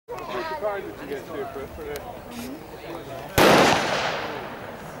decided to get super for it.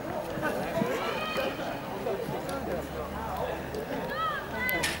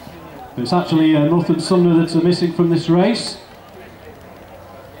 It's actually North and Sumner that's missing from this race.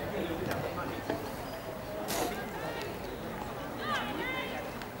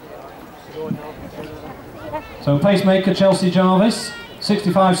 So pacemaker Chelsea Jarvis,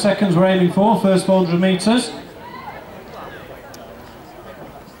 65 seconds we're aiming for, first 400 metres.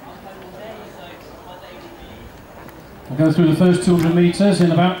 We'll go through the first 200 metres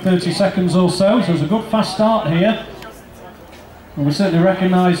in about 30 seconds or so, so it's a good fast start here. And we certainly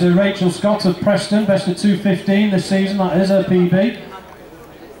recognise Rachel Scott of Preston, best of 2:15 this season, that is her PB.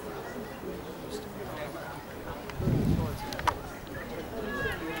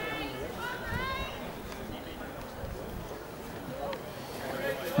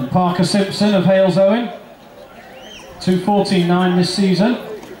 And Parker Simpson of Hales Owen, 2:14.9 this season.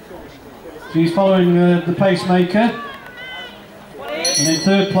 She's following the pacemaker. And in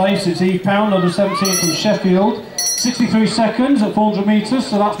third place it's Eve Pound, under 17 from Sheffield. 63 seconds at 400 metres,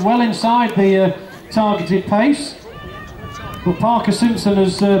 so that's well inside the targeted pace. But Parker Simpson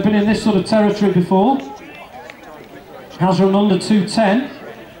has been in this sort of territory before. Has run under 2:10.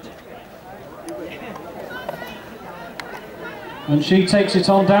 And she takes it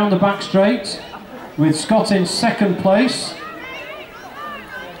on down the back straight with Scott in second place.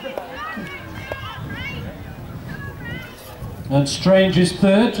 And Strange is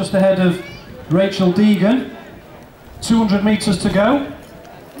third, just ahead of Rachel Deegan. 200 metres to go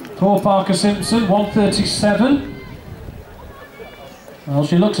for Parker Simpson, 1:37. Well,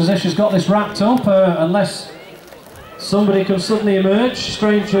 she looks as if she's got this wrapped up, unless somebody can suddenly emerge.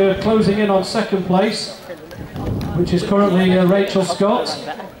 Strange closing in on second place, which is currently Rachel Scott.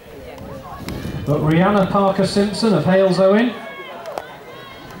 But Rihanna Parker Simpson of Hales Owen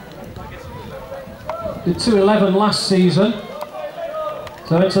did 2:11 last season.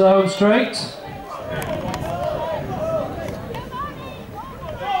 So into the home straight.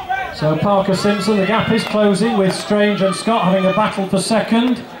 So Parker Simpson, the gap is closing with Strange and Scott having a battle for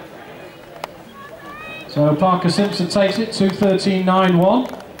second. So Parker Simpson takes it, 2:13.91.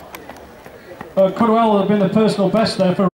 Could well have been the personal best there for